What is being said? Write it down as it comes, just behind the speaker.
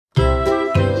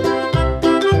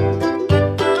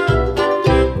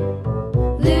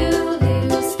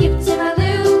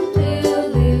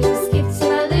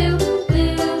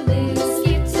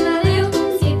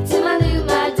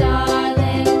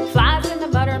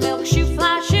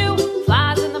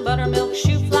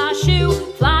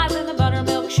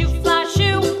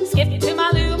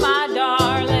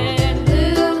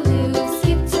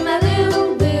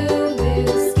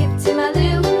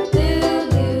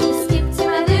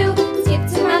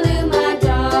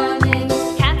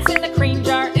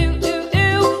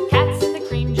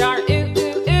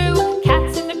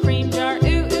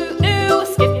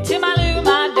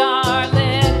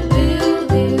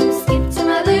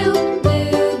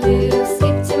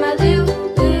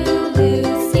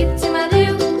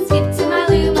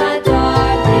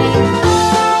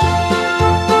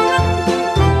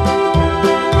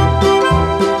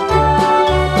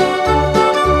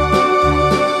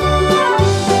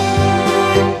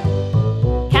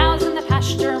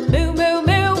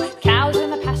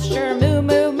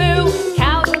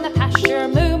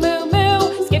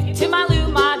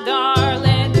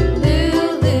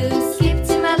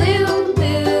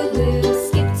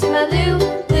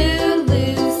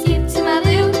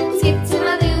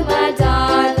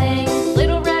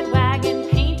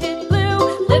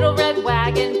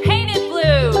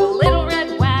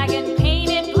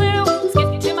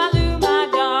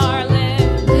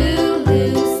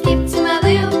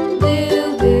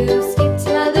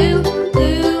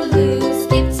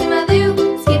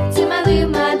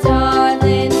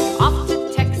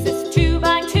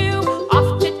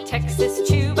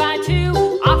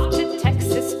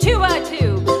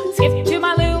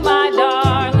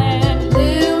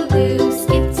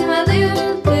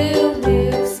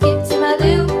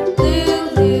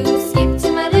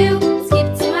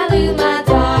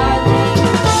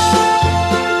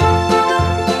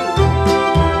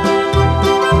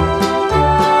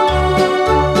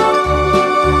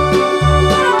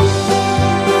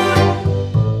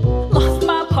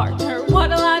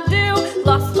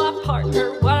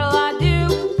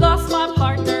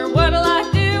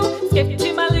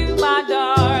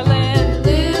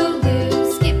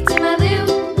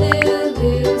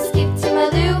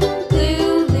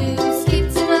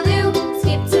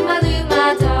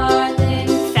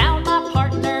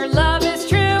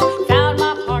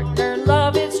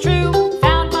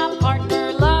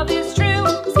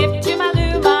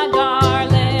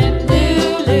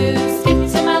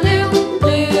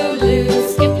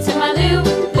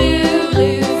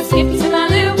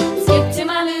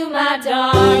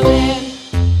darling.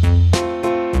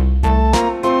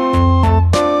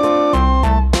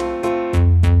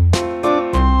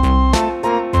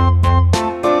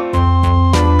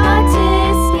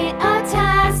 A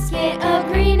tasket, a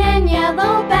green and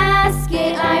yellow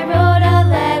basket. I wrote a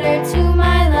letter to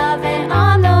my love, and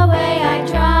on the way I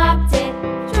dropped it.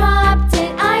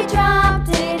 I dropped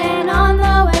it, and on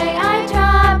the way I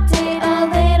dropped it. A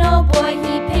little boy,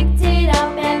 he picked it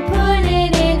up and put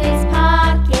it in his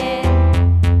pocket.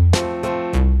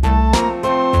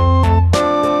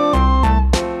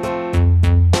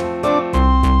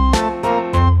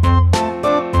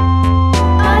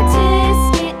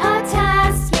 A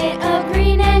tasket, a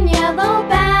green and yellow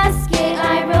basket.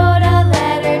 I wrote a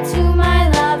letter to my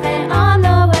love, and on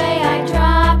the way I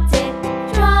dropped it.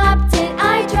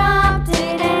 I dropped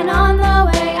it, and on the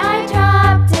way I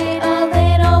dropped it. A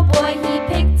little boy, he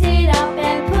picked it up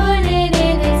and put it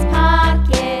in his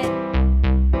pocket.